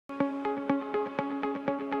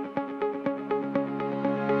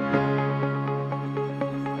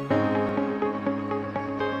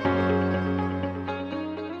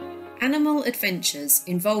Animal Adventures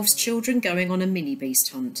involves children going on a mini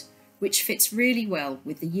beast hunt, which fits really well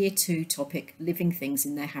with the Year 2 topic, Living Things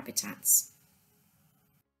in Their Habitats.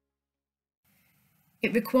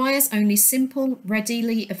 It requires only simple,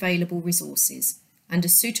 readily available resources and a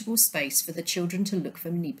suitable space for the children to look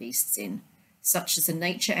for mini beasts in, such as a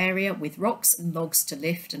nature area with rocks and logs to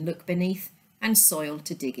lift and look beneath, and soil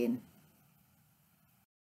to dig in.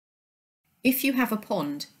 If you have a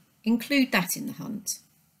pond, include that in the hunt.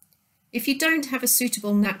 If you don't have a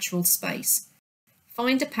suitable natural space,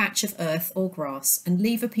 find a patch of earth or grass and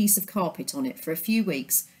leave a piece of carpet on it for a few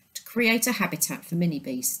weeks to create a habitat for mini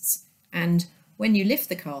beasts, and when you lift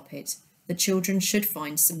the carpet, the children should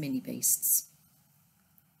find some mini beasts.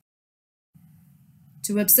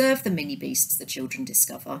 To observe the mini beasts the children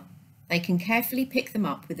discover, they can carefully pick them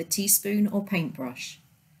up with a teaspoon or paintbrush,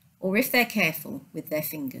 or if they're careful, with their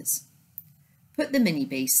fingers. Put the mini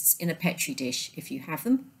beasts in a petri dish if you have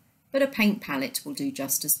them, but a paint palette will do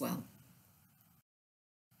just as well.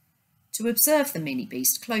 To observe the mini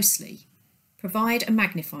beast closely, provide a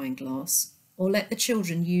magnifying glass or let the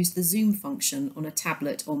children use the zoom function on a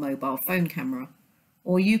tablet or mobile phone camera,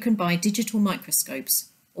 or you can buy digital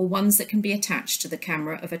microscopes or ones that can be attached to the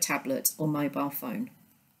camera of a tablet or mobile phone.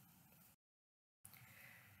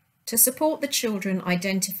 To support the children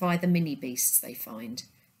identify the mini beasts they find,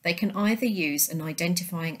 they can either use an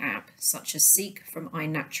identifying app such as Seek from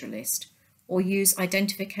iNaturalist, or use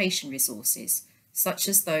identification resources such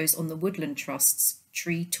as those on the Woodland Trust's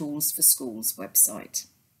Tree Tools for Schools website.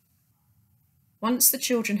 Once the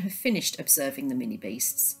children have finished observing the mini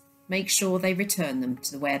beasts, make sure they return them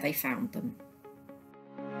to where they found them.